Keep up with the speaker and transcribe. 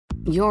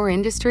Your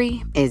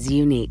industry is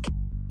unique.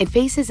 It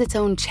faces its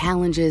own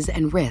challenges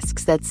and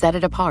risks that set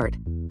it apart.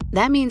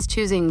 That means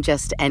choosing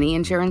just any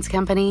insurance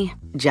company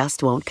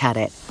just won't cut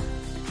it.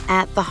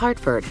 At The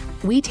Hartford,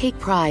 we take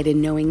pride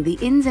in knowing the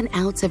ins and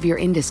outs of your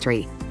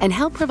industry and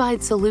help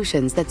provide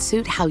solutions that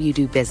suit how you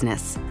do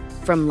business.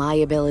 From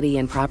liability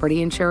and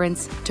property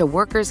insurance to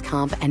workers'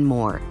 comp and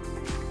more.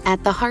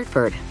 At The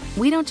Hartford,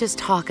 we don't just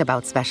talk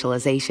about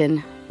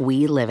specialization,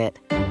 we live it.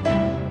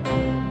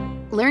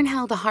 Learn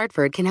how The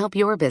Hartford can help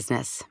your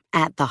business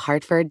at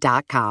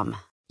thehartford.com.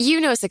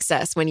 You know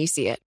success when you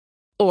see it.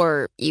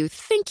 Or you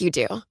think you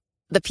do.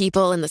 The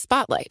people in the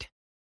spotlight.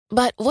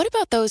 But what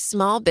about those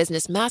small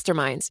business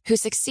masterminds who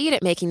succeed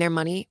at making their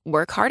money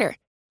work harder?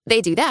 They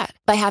do that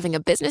by having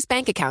a business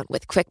bank account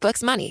with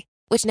QuickBooks Money,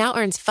 which now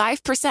earns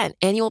 5%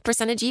 annual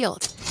percentage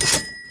yield.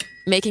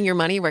 Making your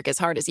money work as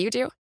hard as you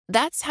do?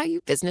 That's how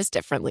you business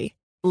differently.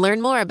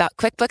 Learn more about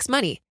QuickBooks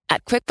Money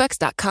at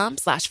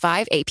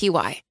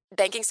quickbooks.com/5APY.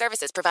 Banking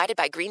services provided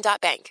by Green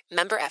Dot Bank.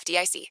 Member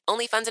FDIC.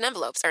 Only funds and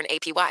envelopes earn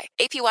APY.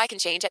 APY can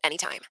change at any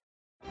time.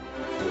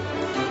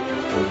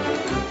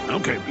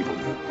 Okay, people.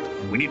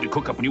 We need to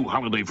cook up a new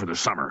holiday for the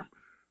summer.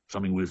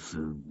 Something with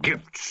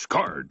gifts,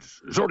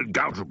 cards, assorted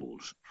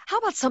gougeables. How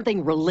about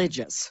something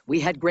religious?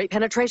 We had great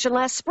penetration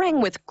last spring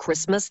with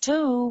Christmas,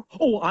 too.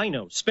 Oh, I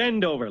know.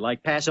 Spend over,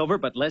 like Passover,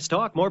 but less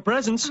talk, more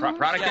presents.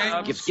 Product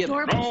day? Gift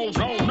giving.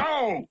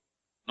 No!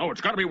 No,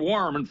 it's got to be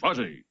warm and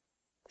fuzzy.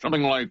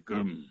 Something like,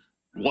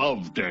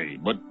 Love Day,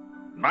 but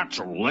not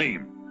so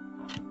lame.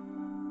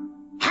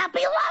 Happy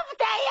Love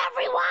Day,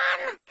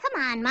 everyone!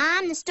 Come on,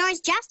 Mom. The store's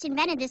just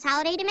invented this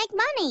holiday to make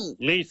money.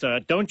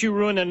 Lisa, don't you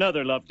ruin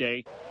another Love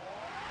Day.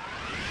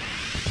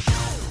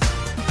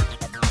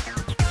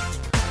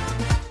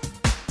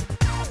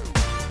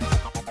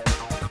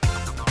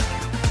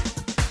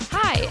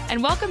 Hi,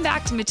 and welcome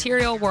back to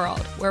Material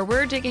World, where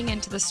we're digging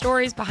into the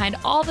stories behind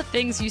all the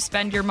things you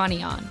spend your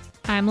money on.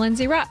 I'm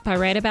Lindsay Rupp. I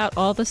write about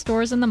all the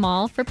stores in the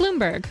mall for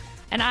Bloomberg.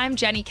 And I'm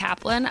Jenny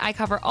Kaplan. I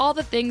cover all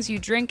the things you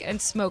drink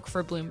and smoke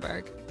for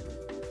Bloomberg.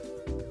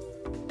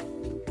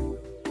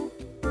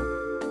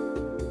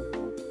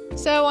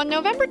 So on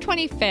November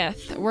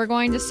 25th, we're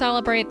going to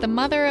celebrate the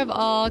mother of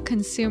all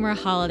consumer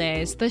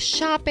holidays, the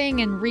shopping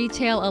and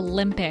retail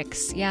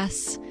Olympics.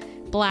 Yes,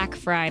 Black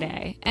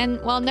Friday. And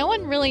while no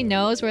one really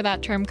knows where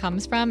that term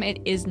comes from, it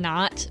is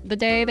not the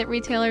day that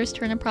retailers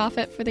turn a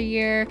profit for the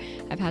year.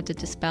 I've had to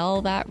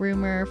dispel that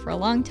rumor for a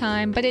long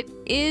time, but it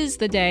is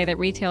the day that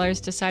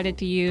retailers decided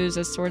to use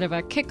as sort of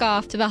a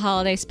kickoff to the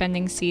holiday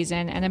spending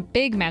season and a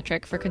big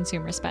metric for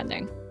consumer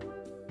spending.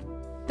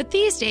 But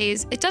these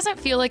days, it doesn't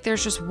feel like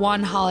there's just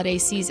one holiday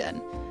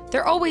season.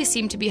 There always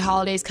seem to be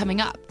holidays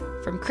coming up,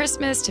 from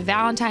Christmas to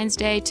Valentine's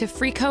Day to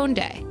Free Cone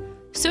Day.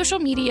 Social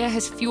media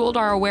has fueled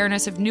our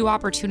awareness of new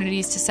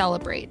opportunities to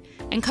celebrate,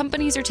 and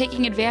companies are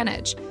taking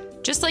advantage,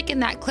 just like in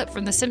that clip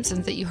from The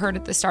Simpsons that you heard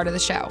at the start of the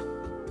show.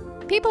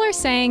 People are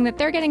saying that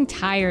they're getting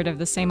tired of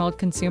the same old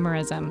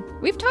consumerism.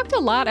 We've talked a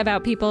lot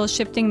about people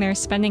shifting their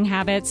spending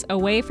habits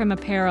away from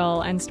apparel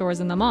and stores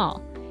in the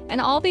mall.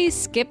 And all these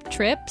skip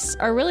trips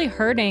are really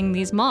hurting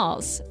these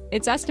malls.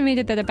 It's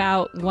estimated that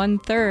about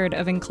 1/3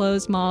 of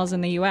enclosed malls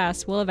in the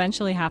US will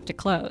eventually have to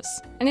close.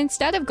 And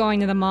instead of going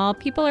to the mall,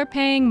 people are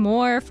paying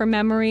more for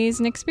memories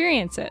and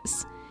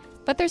experiences.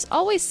 But there's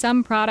always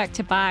some product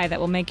to buy that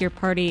will make your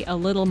party a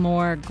little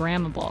more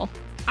grammable.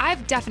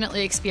 I've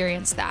definitely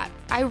experienced that.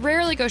 I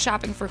rarely go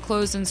shopping for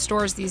clothes in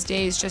stores these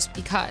days just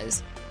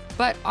because.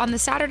 But on the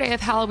Saturday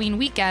of Halloween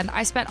weekend,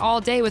 I spent all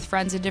day with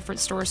friends in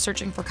different stores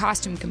searching for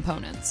costume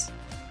components.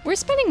 We're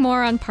spending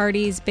more on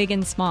parties big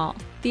and small.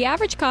 The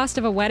average cost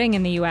of a wedding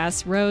in the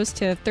U.S. rose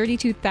to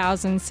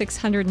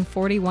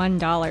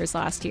 $32,641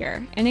 last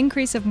year, an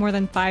increase of more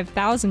than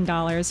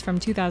 $5,000 from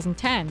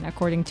 2010,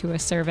 according to a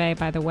survey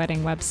by the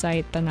wedding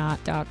website,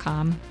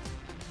 theknot.com.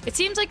 It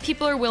seems like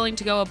people are willing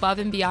to go above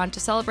and beyond to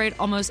celebrate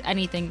almost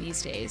anything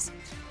these days.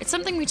 It's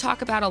something we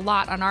talk about a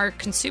lot on our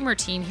consumer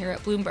team here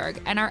at Bloomberg,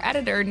 and our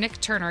editor, Nick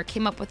Turner,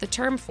 came up with a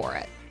term for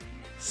it.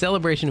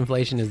 Celebration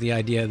inflation is the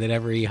idea that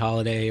every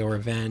holiday or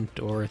event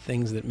or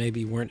things that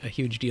maybe weren't a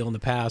huge deal in the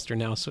past are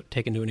now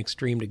taken to an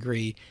extreme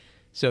degree.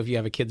 So if you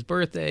have a kid's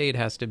birthday, it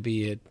has to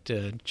be at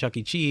Chuck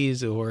E.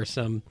 Cheese or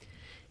some,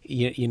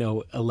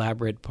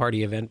 elaborate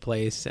party event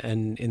place.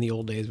 And in the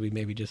old days, we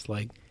maybe just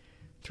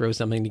throw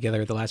something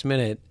together at the last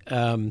minute.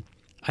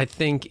 I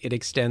think it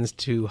extends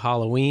to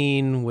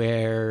Halloween,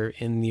 where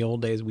in the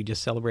old days we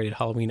just celebrated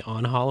Halloween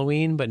on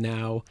Halloween, but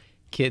now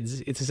kids,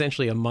 it's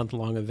essentially a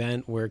month-long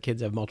event where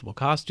kids have multiple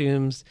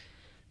costumes.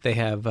 They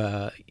have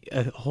a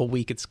whole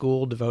week at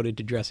school devoted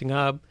to dressing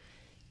up,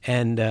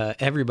 and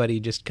everybody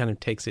just kind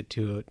of takes it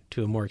to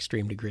a more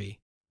extreme degree.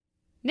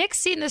 Nick's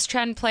seen this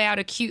trend play out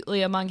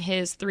acutely among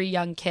his 3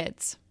 young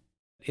kids.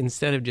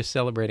 Instead of just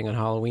celebrating on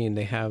Halloween,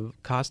 they have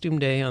costume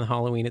day on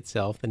Halloween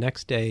itself. The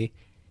next day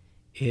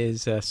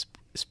is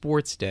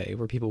sports day,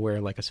 where people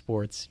wear a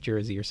sports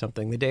jersey or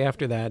something. The day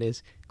after that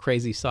is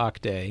crazy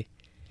sock day.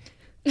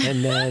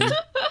 And then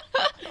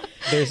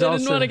There's I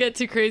didn't want to get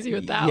too crazy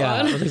with that one.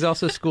 Well, there's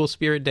also School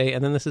Spirit Day,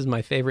 and then this is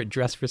my favorite,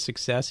 Dress for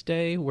Success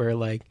Day, where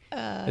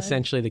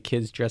essentially the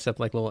kids dress up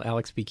like little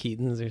Alex P.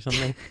 Keatons or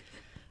something.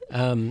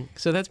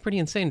 So that's pretty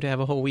insane to have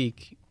a whole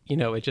week,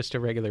 at just a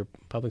regular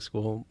public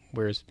school,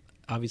 whereas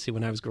obviously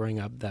when I was growing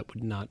up, that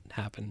would not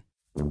happen.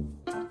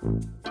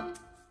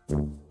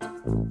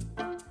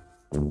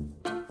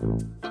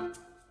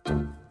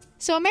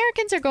 So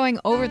Americans are going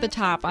over the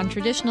top on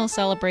traditional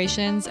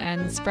celebrations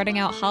and spreading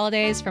out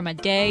holidays from a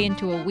day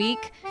into a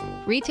week.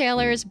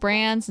 Retailers,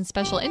 brands, and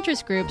special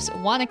interest groups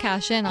want to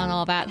cash in on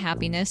all that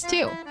happiness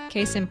too.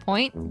 Case in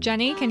point,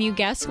 Jenny, can you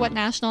guess what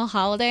national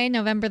holiday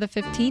November the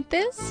 15th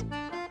is?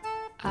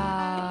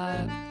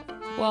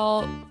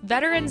 Well,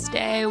 Veterans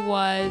Day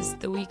was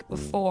the week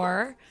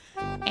before,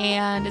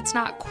 and it's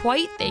not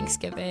quite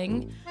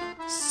Thanksgiving,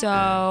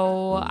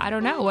 so I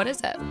don't know. What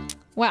is it?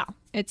 Well,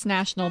 it's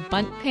National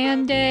Bunt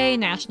Pan Day,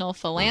 National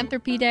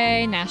Philanthropy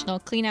Day, National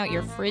Clean Out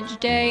Your Fridge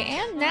Day,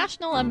 and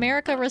National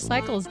America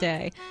Recycles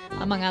Day,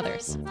 among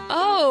others.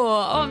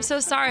 Oh, I'm so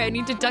sorry. I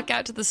need to duck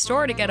out to the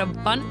store to get a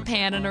bunt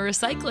pan and a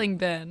recycling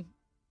bin.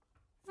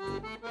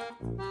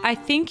 I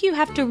think you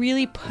have to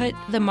really put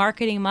the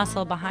marketing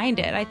muscle behind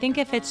it. I think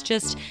if it's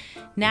just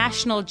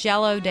National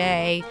Jell-O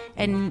Day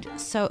and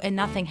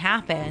nothing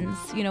happens,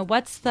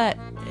 what's the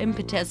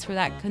impetus for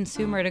that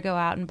consumer to go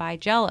out and buy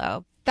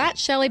Jell-O?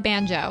 That's Shelley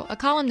Banjo, a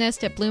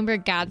columnist at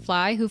Bloomberg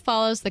Gadfly who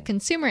follows the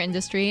consumer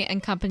industry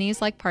and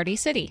companies like Party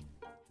City.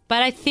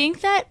 But I think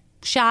that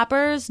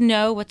shoppers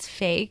know what's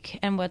fake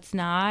and what's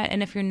not,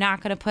 and if you're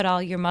not going to put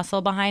all your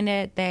muscle behind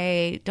it,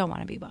 they don't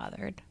want to be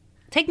bothered.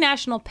 Take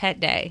National Pet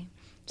Day.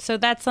 So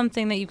that's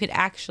something that you could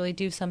actually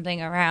do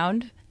something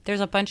around. There's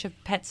a bunch of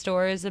pet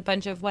stores, a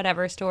bunch of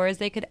whatever stores.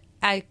 They could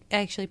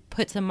actually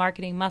put some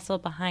marketing muscle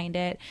behind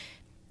it,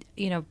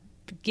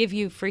 give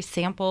you free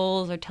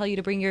samples or tell you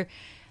to bring your...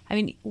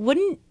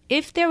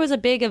 if there was a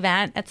big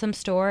event at some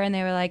store and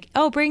they were like,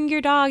 oh, bring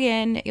your dog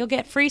in, you'll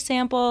get free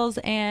samples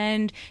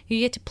and you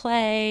get to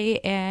play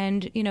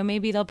and,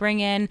 maybe they'll bring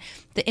in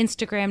the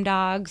Instagram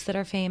dogs that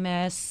are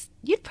famous,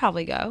 you'd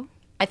probably go.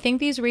 I think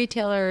these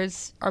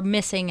retailers are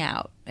missing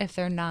out if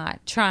they're not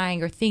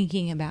trying or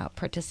thinking about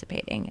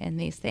participating in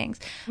these things.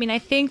 I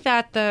think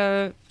that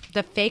the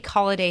fake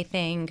holiday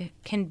thing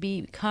can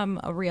become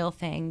a real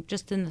thing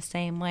just in the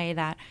same way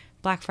that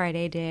Black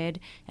Friday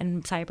did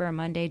and Cyber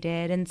Monday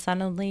did, and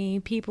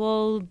suddenly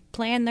people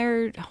plan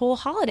their whole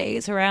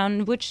holidays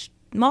around which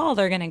mall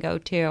they're going to go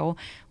to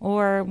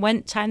or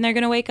when time they're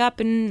going to wake up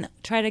and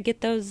try to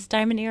get those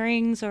diamond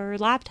earrings or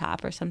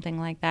laptop or something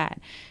like that.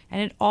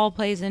 And it all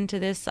plays into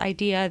this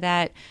idea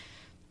that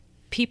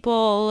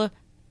people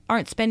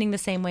aren't spending the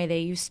same way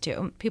they used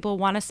to. People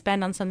want to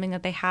spend on something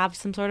that they have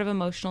some sort of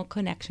emotional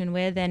connection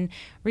with, and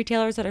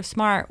retailers that are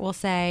smart will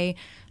say,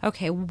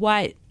 okay,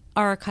 what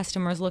are our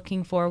customers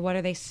looking for? What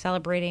are they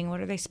celebrating?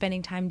 What are they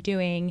spending time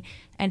doing?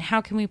 And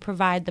how can we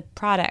provide the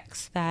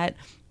products that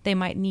they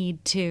might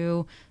need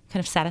to kind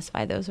of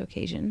satisfy those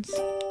occasions?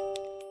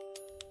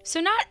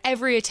 So not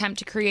every attempt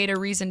to create a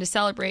reason to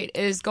celebrate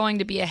is going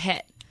to be a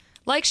hit.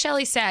 Like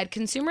Shelley said,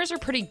 consumers are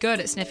pretty good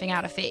at sniffing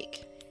out a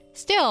fake.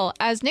 Still,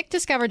 as Nick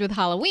discovered with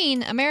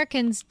Halloween,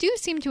 Americans do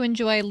seem to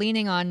enjoy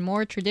leaning on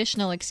more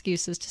traditional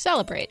excuses to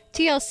celebrate.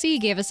 TLC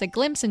gave us a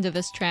glimpse into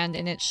this trend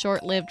in its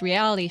short-lived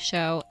reality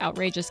show,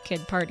 Outrageous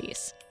Kid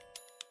Parties.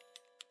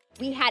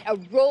 We had a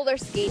roller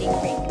skating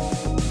rink,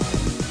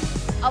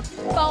 a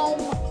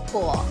foam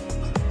pool.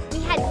 We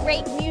had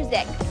great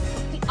music.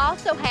 We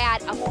also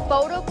had a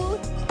photo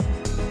booth,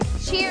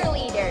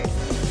 cheerleaders.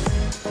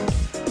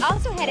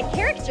 Also had a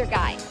character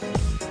guide.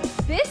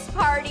 This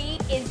party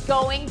is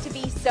going to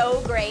be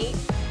so great.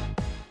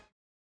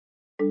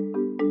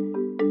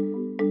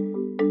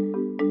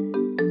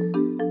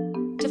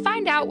 To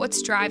find out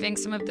what's driving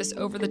some of this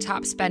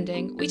over-the-top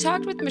spending, we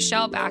talked with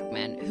Michelle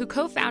Bachman, who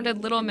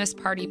co-founded Little Miss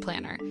Party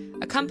Planner,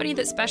 a company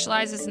that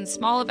specializes in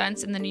small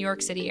events in the New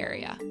York City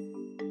area.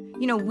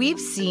 We've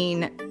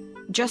seen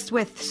just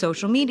with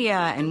social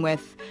media and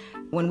with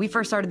when we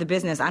first started the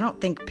business, I don't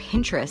think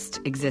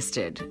Pinterest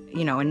existed,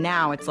 and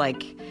now it's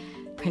like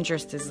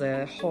Pinterest is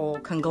a whole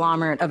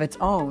conglomerate of its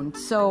own.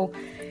 So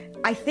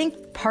I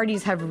think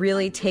parties have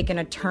really taken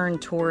a turn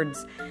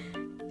towards,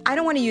 I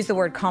don't want to use the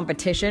word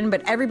competition,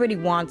 but everybody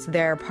wants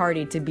their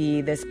party to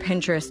be this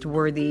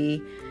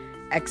Pinterest-worthy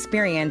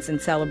experience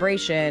and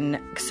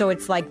celebration. So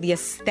it's like the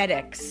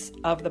aesthetics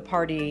of the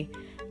party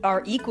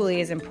are equally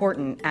as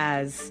important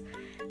as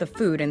the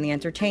food and the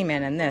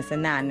entertainment and this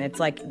and that. And it's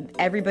like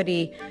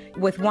everybody,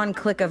 with one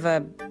click of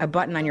a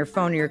button on your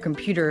phone or your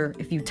computer,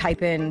 if you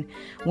type in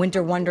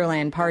Winter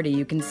Wonderland party,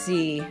 you can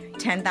see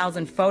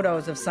 10,000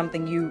 photos of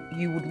something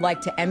you would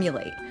like to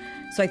emulate.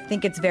 So I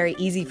think it's very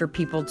easy for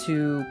people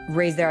to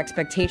raise their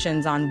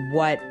expectations on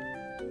what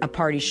a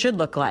party should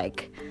look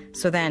like.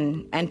 So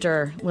then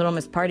enter Little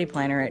Miss Party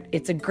Planner.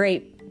 It's a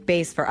great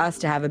base for us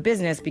to have a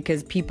business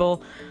because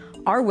people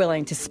are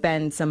willing to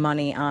spend some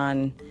money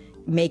on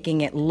making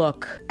it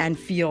look and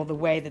feel the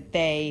way that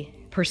they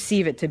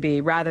perceive it to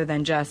be, rather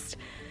than just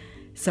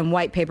some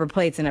white paper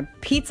plates and a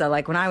pizza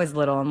like when I was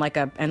little, and like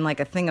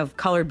a thing of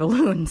colored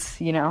balloons,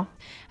 you know?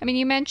 I mean,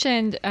 you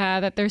mentioned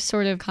that there's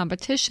sort of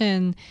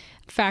competition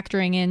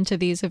factoring into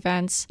these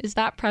events. Is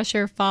that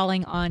pressure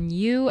falling on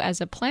you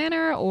as a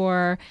planner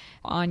or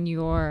on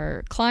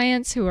your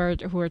clients who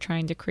are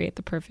trying to create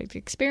the perfect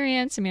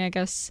experience? I mean, I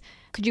guess,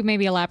 could you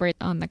maybe elaborate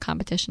on the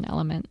competition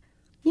element?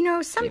 You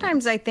know,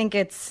 sometimes I think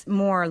it's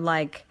more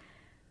like,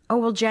 oh,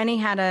 well, Jenny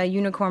had a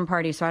unicorn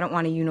party, so I don't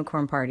want a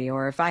unicorn party.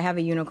 Or if I have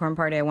a unicorn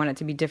party, I want it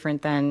to be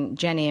different than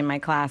Jenny in my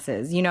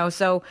classes. You know,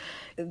 so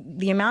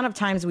the amount of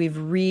times we've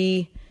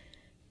redone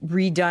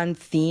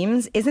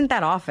themes isn't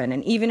that often.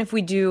 And even if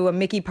we do a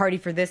Mickey party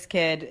for this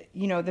kid,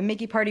 you know, the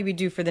Mickey party we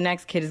do for the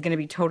next kid is going to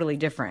be totally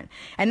different.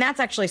 And that's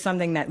actually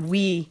something that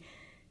we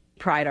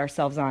pride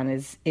ourselves on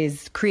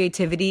is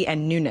creativity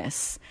and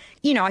newness.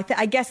 You know,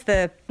 I guess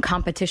the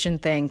competition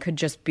thing could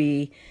just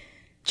be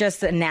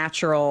just a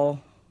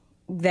natural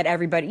that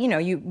everybody, you know,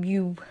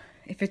 you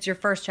if it's your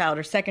first child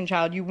or second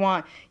child, you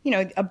want, you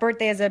know, a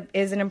birthday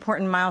is an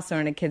important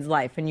milestone in a kid's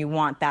life, and you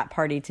want that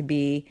party to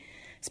be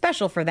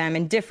special for them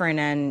and different.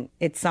 And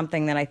it's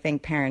something that I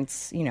think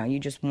parents, you know, you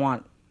just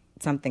want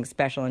something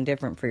special and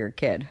different for your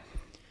kid.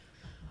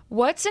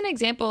 What's an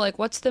example, like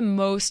what's the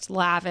most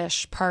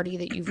lavish party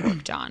that you've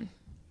worked on?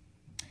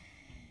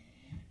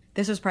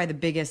 This was probably the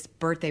biggest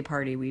birthday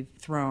party we've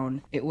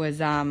thrown. It was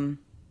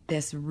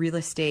this real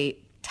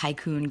estate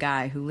tycoon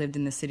guy who lived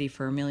in the city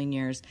for a million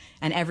years.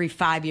 And every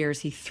 5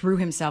 years, he threw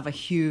himself a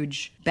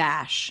huge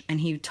bash.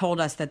 And he told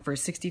us that for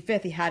his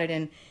 65th, he had it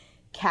in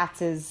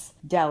Katz's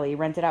Deli,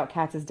 rented out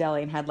Katz's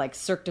Deli, and had like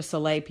Cirque du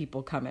Soleil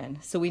people come in.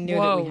 So we knew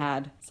that we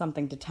had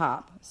something to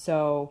top.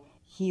 So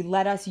he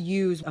let us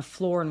use a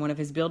floor in one of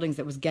his buildings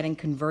that was getting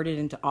converted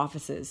into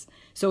offices.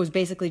 So it was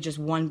basically just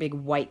one big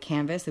white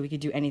canvas that we could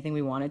do anything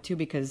we wanted to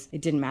because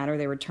it didn't matter.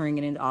 They were turning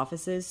it into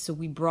offices. So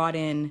we brought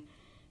in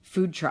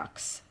food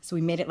trucks. So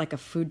we made it like a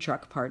food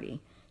truck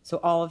party. So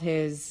all of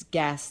his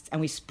guests,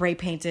 and we spray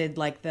painted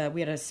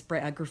we had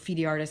a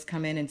graffiti artist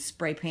come in and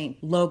spray paint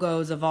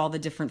logos of all the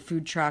different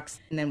food trucks.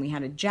 And then we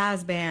had a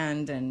jazz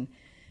band and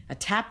a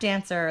tap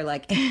dancer.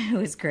 Like, it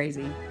was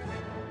crazy.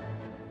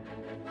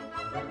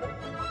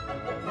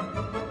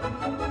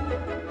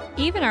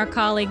 Even our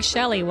colleague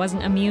Shelley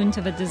wasn't immune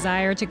to the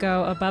desire to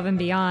go above and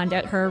beyond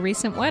at her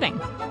recent wedding.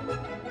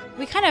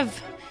 We kind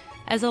of,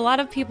 as a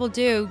lot of people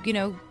do, you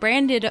know,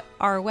 branded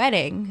our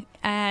wedding,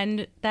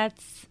 and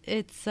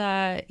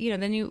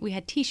we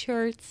had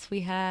T-shirts,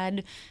 we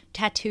had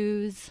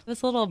tattoos. It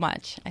was a little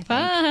much, I think.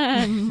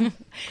 Fun.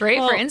 Great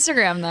for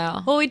Instagram,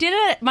 though. Well, we did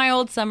it at my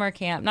old summer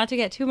camp. Not to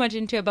get too much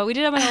into it, but we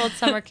did it at my old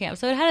summer camp.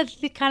 So it had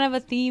kind of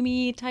a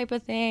themey type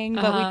of thing,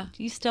 but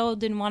you still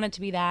didn't want it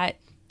to be that,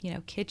 you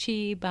know,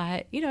 kitschy.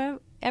 But, you know,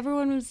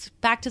 everyone was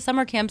back to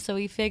summer camp, so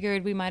we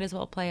figured we might as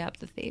well play up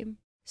the theme.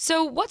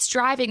 So what's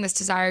driving this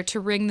desire to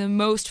wring the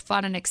most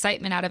fun and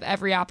excitement out of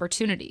every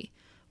opportunity?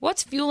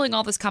 What's fueling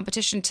all this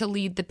competition to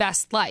lead the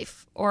best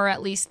life, or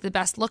at least the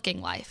best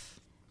looking life?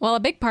 Well, a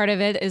big part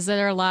of it is that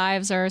our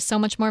lives are so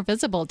much more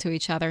visible to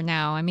each other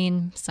now. I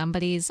mean,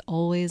 somebody's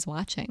always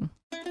watching.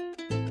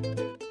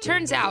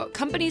 Turns out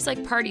companies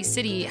like Party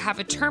City have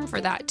a term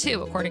for that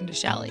too, according to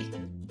Shelley.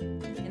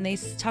 And they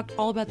talked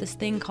all about this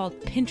thing called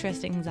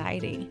Pinterest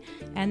anxiety,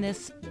 and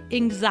this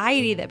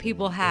anxiety that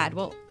people had.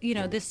 Well, you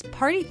know, this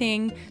party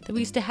thing that we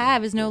used to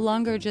have is no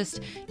longer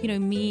just, you know,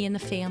 me and the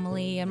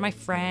family and my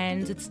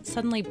friends. It's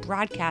suddenly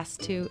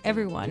broadcast to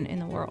everyone in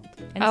the world.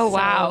 And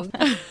wow.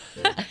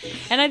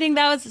 And I think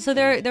that was, so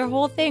their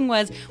whole thing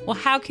was, well,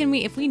 how can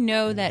we, if we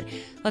know that,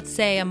 let's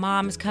say a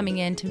mom is coming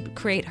in to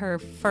create her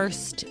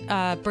first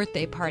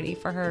birthday party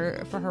for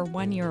her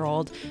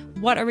 1-year-old,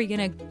 what are we going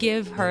to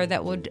give her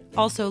that would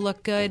also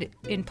look good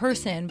in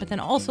person, but then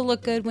also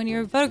look good when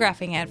you're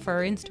photographing it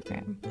for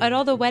Instagram? At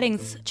all the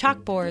weddings,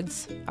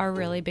 chalkboards are a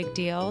really big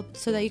deal,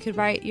 so that you could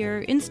write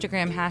your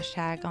Instagram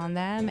hashtag on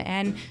them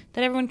and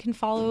that everyone can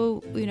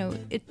follow, you know,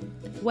 it.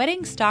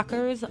 Wedding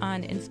stalkers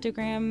on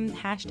Instagram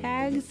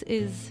hashtags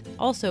is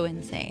also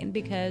insane,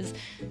 because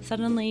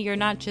suddenly you're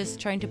not just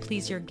trying to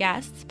please your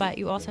guests, but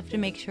you also have to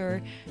make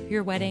sure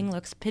your wedding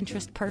looks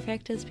Pinterest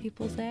perfect, as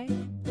people say.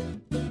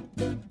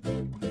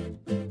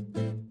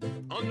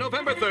 On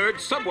November 3rd,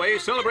 Subway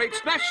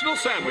celebrates National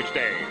Sandwich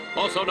Day,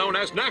 also known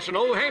as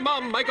National Hey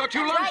Mom, I Got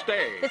You Lunch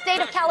Day. The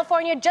state of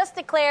California just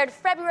declared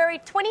February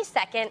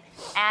 22nd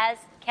as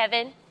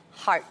Kevin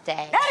Hart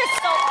Day. That is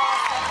so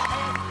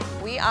awesome.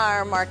 We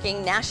are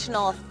marking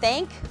National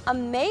Thank a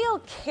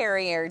Mail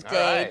Carrier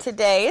Day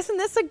today. Isn't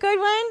this a good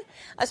one?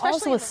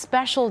 Also a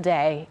special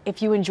day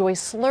if you enjoy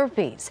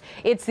Slurpees.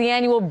 It's the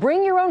annual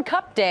Bring Your Own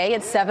Cup Day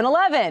at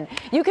 7-Eleven.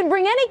 You can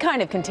bring any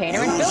kind of container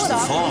and fill it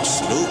up.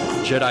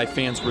 Jedi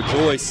fans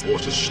rejoice.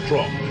 Force is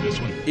strong in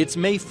this one. It's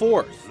May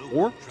 4th,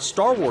 or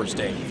Star Wars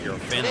Day if you're a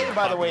fan. Today,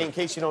 by the way, in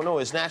case you don't know,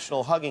 is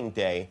National Hugging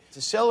Day.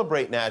 To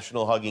celebrate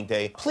National Hugging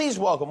Day, please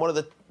welcome one of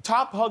the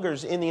top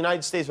huggers in the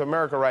United States of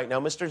America right now,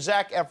 Mr.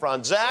 Zac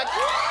Efron. Zac?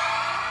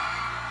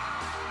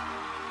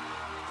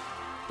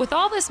 With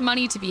all this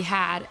money to be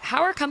had,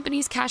 how are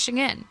companies cashing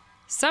in?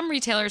 Some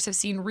retailers have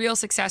seen real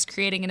success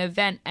creating an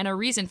event and a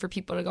reason for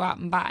people to go out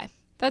and buy.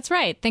 That's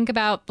right. Think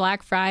about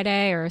Black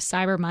Friday or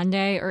Cyber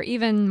Monday, or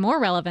even more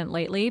relevant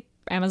lately,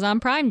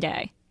 Amazon Prime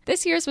Day.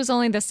 This year's was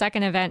only the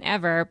second event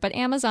ever, but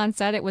Amazon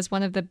said it was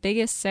one of the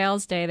biggest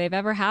sales day they've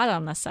ever had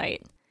on the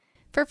site.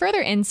 For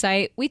further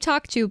insight, we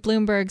talked to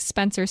Bloomberg's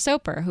Spencer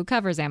Soper, who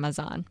covers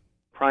Amazon.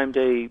 Prime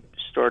Day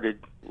started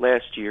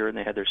last year, and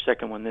they had their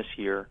second one this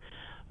year.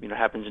 It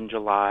happens in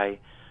July,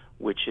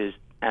 which is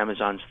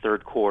Amazon's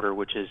third quarter,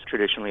 which is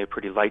traditionally a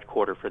pretty light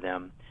quarter for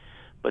them.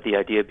 But the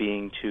idea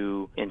being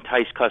to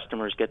entice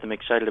customers, get them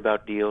excited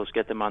about deals,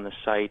 get them on the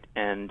site,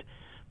 and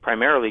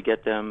primarily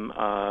get them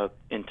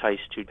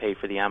enticed to pay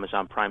for the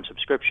Amazon Prime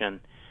subscription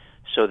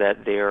so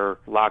that they're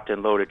locked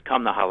and loaded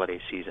come the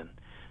holiday season.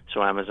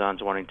 So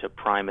Amazon's wanting to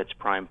prime its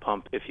prime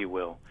pump, if you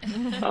will.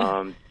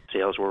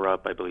 Sales were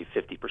up, I believe,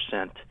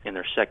 50% in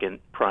their second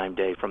Prime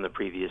Day from the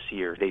previous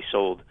year. They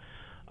sold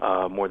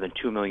more than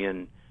 2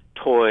 million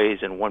toys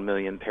and 1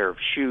 million pair of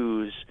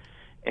shoes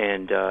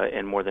and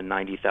more than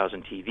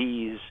 90,000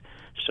 TVs.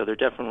 So they're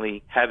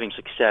definitely having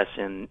success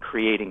in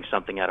creating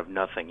something out of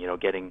nothing,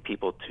 getting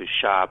people to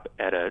shop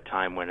at a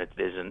time when it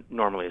isn't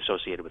normally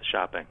associated with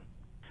shopping.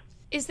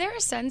 Is there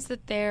a sense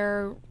that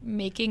they're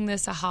making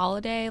this a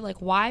holiday?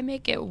 Like, why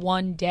make it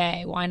one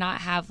day? Why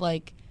not have,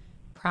 like,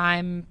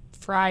 Prime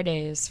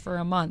Fridays for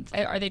a month?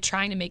 Are they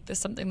trying to make this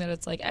something that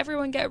it's like,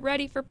 everyone get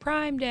ready for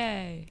Prime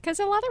Day? Because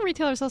a lot of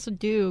retailers also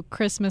do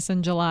Christmas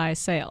and July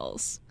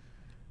sales.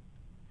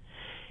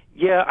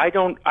 Yeah, I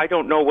don't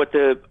know what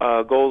the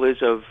goal is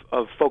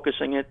of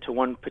focusing it to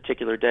one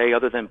particular day,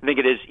 other than I think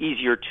it is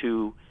easier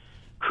to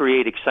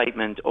create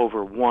excitement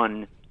over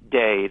one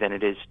day than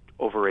it is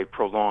over a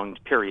prolonged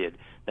period.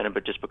 Then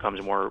it just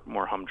becomes more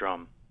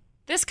humdrum.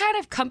 This kind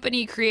of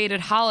company-created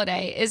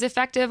holiday is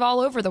effective all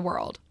over the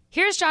world.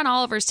 Here's John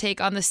Oliver's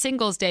take on the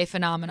Singles' Day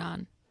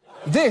phenomenon.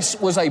 This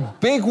was a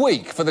big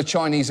week for the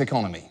Chinese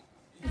economy.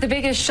 The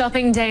biggest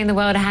shopping day in the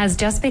world has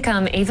just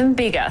become even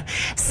bigger.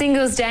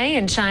 Singles' Day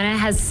in China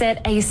has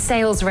set a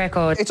sales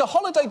record. It's a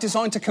holiday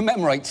designed to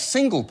commemorate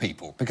single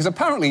people, because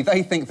apparently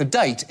they think the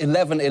date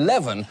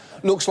 11/11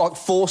 looks like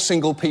 4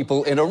 single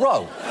people in a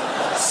row.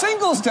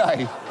 Singles'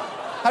 Day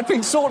had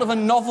been sort of a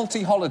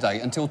novelty holiday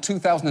until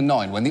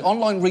 2009, when the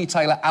online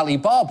retailer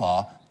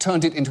Alibaba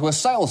turned it into a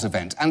sales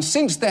event, and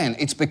since then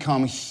it's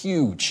become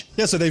huge.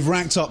 Yeah, so they've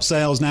racked up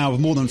sales now of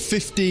more than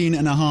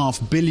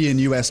 $15.5 billion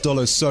US.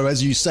 So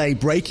as you say,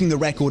 breaking the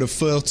record of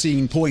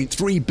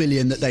 $13.3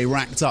 billion that they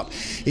racked up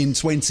in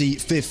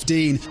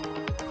 2015.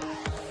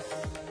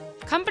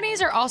 Companies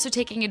are also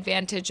taking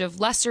advantage of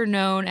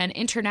lesser-known and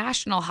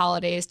international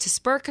holidays to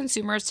spur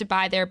consumers to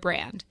buy their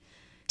brand.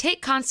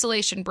 Take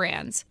Constellation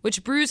Brands,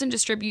 which brews and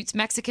distributes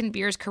Mexican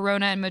beers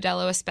Corona and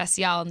Modelo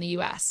Especial in the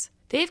U.S.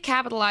 They've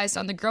capitalized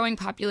on the growing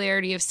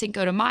popularity of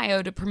Cinco de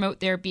Mayo to promote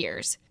their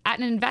beers. At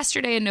an investor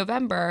day in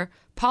November,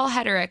 Paul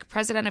Hederick,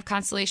 president of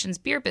Constellation's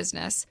beer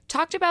business,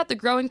 talked about the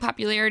growing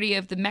popularity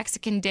of the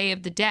Mexican Day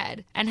of the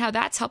Dead and how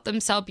that's helped them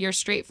sell beer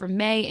straight from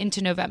May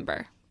into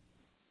November.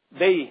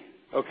 They,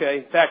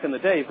 back in the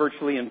day,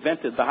 virtually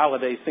invented the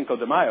holiday Cinco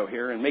de Mayo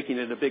here and making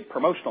it a big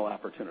promotional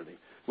opportunity,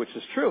 which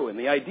is true. And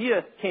the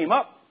idea came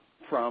up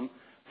from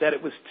that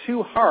it was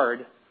too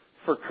hard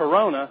for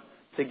Corona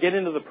to get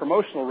into the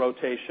promotional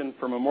rotation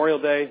for Memorial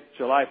Day,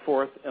 July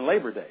 4th, and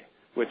Labor Day,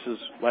 which is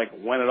like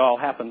when it all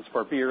happens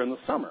for beer in the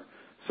summer.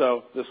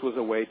 So this was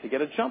a way to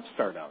get a jump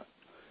start on it.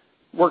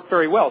 Worked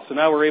very well. So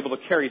now we're able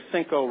to carry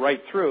Cinco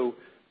right through.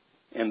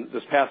 And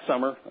this past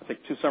summer, I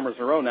think 2 summers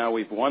in a row now,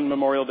 we've won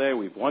Memorial Day,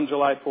 we've won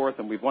July 4th,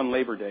 and we've won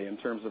Labor Day in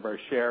terms of our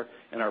share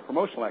and our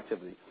promotional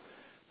activity.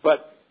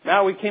 But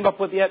now we came up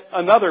with yet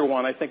another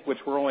one, I think, which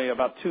we're only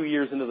about 2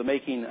 years into the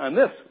making on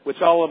this,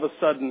 which all of a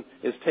sudden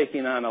is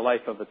taking on a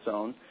life of its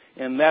own,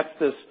 and that's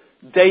this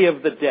Day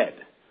of the Dead,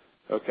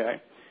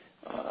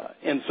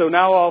 and so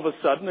now all of a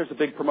sudden there's a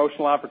big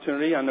promotional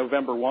opportunity on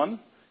November 1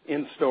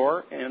 in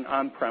store and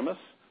on premise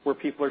where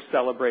people are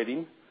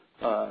celebrating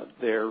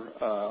their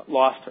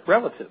lost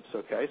relatives,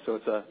 So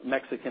it's a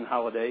Mexican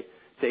holiday,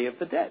 Day of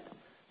the Dead.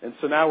 And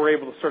so now we're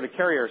able to sort of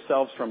carry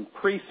ourselves from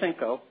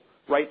pre-Cinco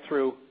right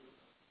through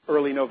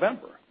early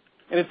November.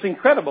 And it's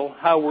incredible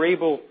how we're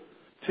able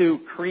to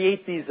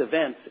create these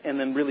events and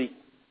then really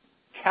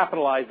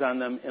capitalize on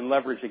them and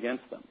leverage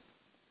against them.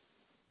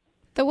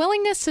 The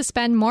willingness to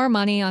spend more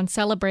money on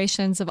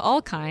celebrations of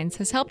all kinds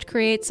has helped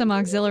create some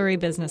auxiliary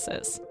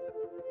businesses.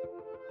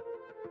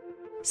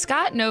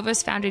 Scott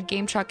Novus founded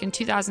Game Truck in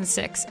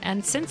 2006,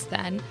 and since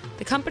then,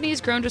 the company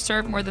has grown to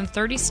serve more than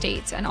 30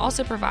 states and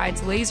also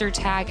provides laser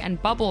tag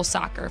and bubble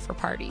soccer for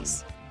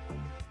parties.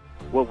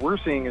 What we're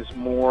seeing is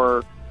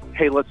more,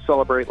 hey, let's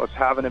celebrate, let's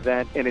have an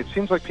event, and it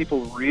seems like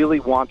people really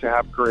want to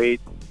have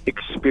great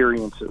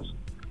experiences.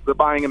 They're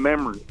buying a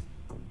memory.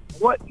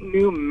 What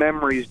new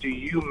memories do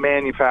you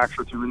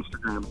manufacture through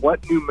Instagram?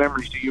 What new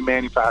memories do you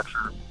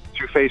manufacture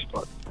through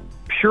Facebook?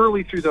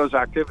 Purely through those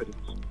activities.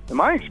 In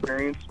my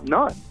experience,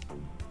 none.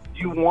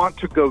 You want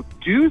to go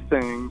do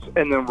things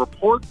and then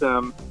report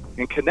them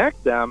and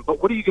connect them,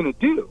 but what are you going to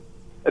do?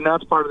 And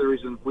that's part of the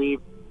reason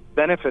we've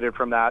benefited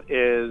from that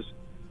is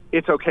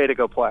it's okay to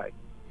go play.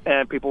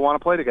 And people want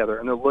to play together,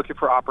 and they're looking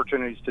for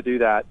opportunities to do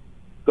that.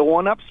 The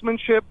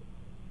one-upsmanship,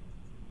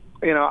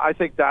 I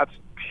think that's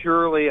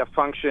purely a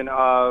function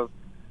of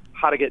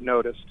how to get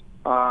noticed.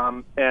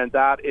 And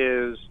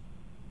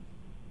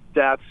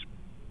that's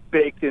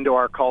baked into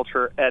our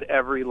culture at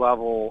every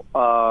level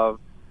of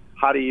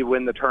how do you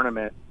win the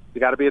tournament. You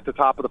got to be at the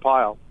top of the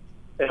pile.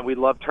 And we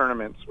love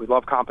tournaments. We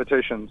love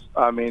competitions.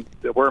 I mean,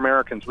 we're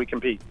Americans. We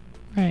compete.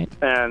 Right.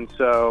 And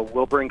so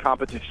we'll bring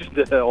competition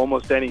to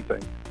almost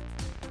anything.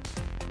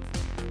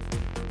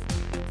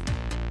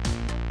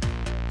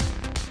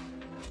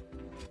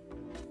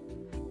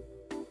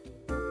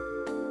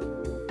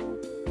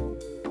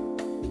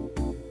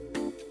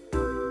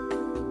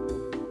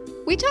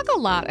 We talk a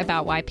lot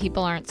about why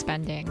people aren't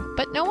spending,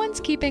 but no one's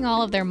keeping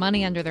all of their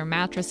money under their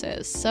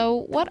mattresses.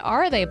 So what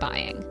are they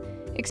buying?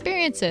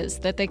 Experiences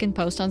that they can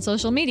post on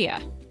social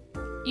media.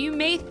 You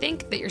may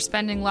think that you're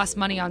spending less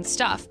money on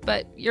stuff,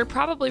 but you're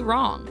probably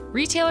wrong.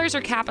 Retailers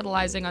are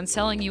capitalizing on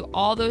selling you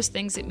all those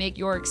things that make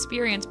your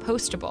experience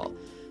postable.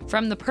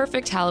 From the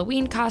perfect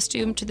Halloween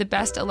costume to the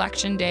best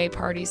election day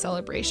party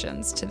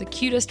celebrations to the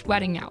cutest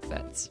wedding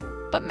outfits.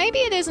 But maybe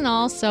it isn't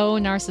all so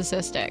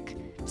narcissistic.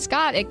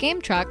 Scott at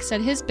Game Truck said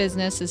his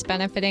business is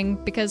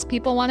benefiting because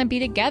people want to be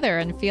together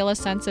and feel a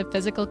sense of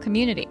physical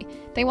community.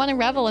 They want to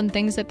revel in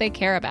things that they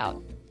care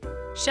about.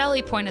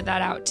 Shelley pointed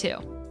that out too.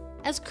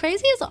 As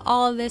crazy as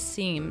all of this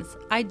seems,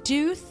 I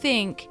do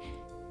think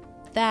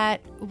that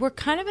we're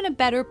kind of in a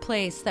better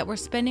place, that we're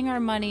spending our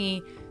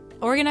money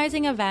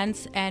organizing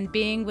events and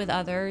being with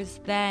others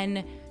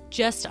than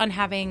just on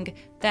having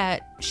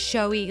that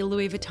showy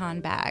Louis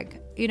Vuitton bag.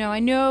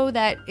 I know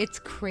that it's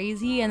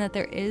crazy and that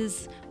there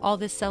is all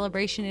this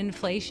celebration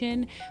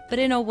inflation, but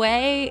in a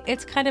way,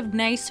 it's kind of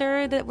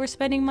nicer that we're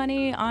spending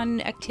money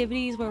on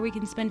activities where we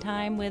can spend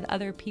time with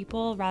other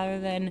people rather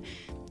than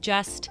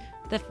just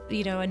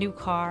a new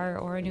car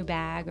or a new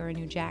bag or a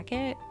new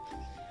jacket.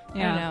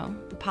 Yeah. I don't know,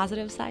 the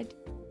positive side.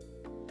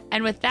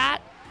 And with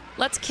that,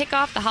 let's kick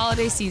off the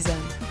holiday season.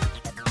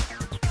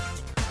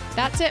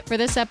 That's it for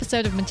this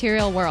episode of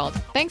Material World.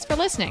 Thanks for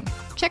listening.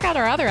 Check out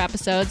our other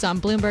episodes on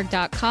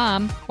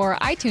Bloomberg.com or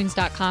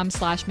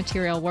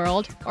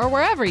iTunes.com/materialworld or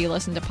wherever you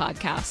listen to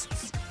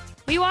podcasts.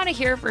 We want to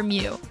hear from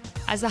you.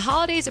 As the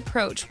holidays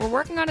approach, we're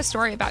working on a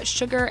story about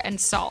sugar and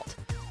salt.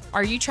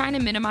 Are you trying to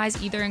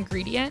minimize either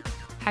ingredient?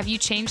 Have you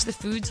changed the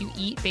foods you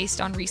eat based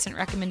on recent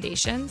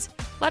recommendations?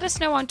 Let us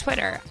know on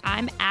Twitter.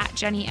 I'm at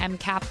Jenny M.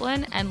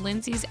 Kaplan and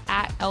Lindsay's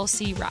at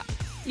LC Rupp.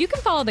 You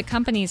can follow the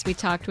companies we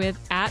talked with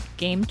at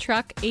Game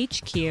Truck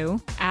HQ,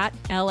 at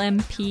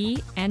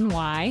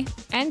LMPNY,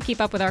 and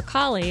keep up with our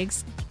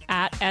colleagues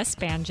at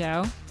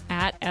SBanjo,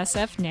 at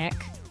SFNick,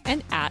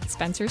 and at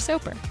Spencer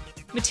Soper.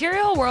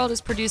 Material World is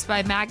produced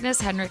by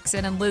Magnus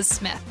Henriksen and Liz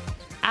Smith.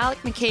 Alec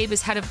McCabe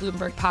is head of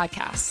Bloomberg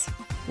Podcasts.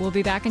 We'll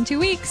be back in 2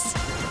 weeks.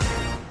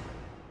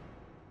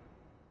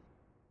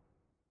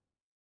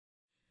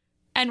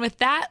 And with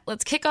that,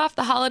 let's kick off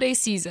the holiday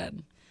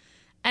season.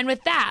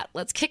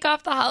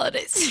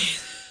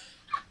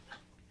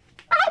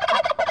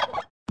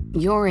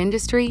 Your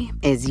industry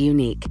is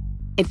unique.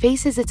 It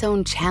faces its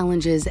own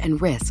challenges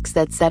and risks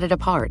that set it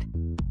apart.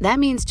 That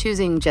means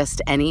choosing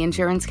just any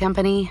insurance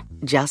company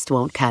just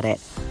won't cut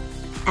it.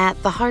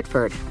 At The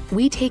Hartford,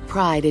 we take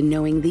pride in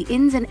knowing the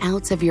ins and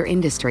outs of your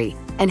industry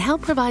and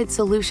help provide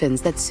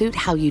solutions that suit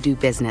how you do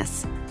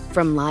business.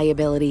 From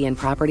liability and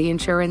property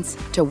insurance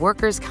to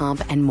workers'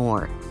 comp and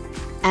more.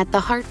 At The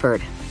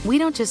Hartford, we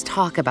don't just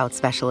talk about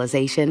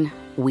specialization,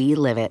 we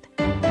live it.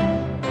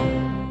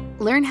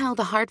 Learn how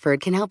The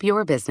Hartford can help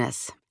your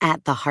business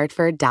at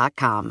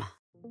thehartford.com.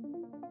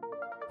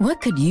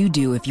 What could you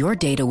do if your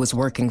data was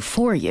working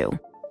for you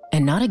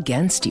and not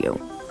against you?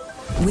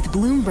 With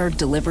Bloomberg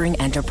delivering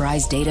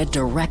enterprise data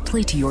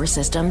directly to your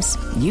systems,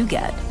 you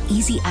get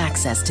easy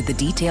access to the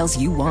details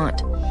you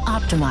want,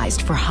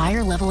 optimized for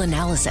higher-level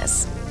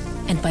analysis,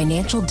 and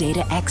financial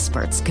data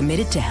experts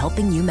committed to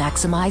helping you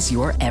maximize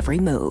your every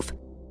move.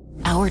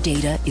 Our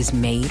data is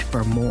made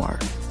for more,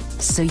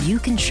 so you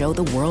can show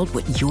the world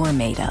what you're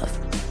made of.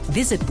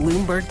 Visit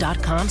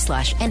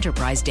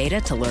Bloomberg.com/enterprise data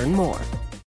to learn more.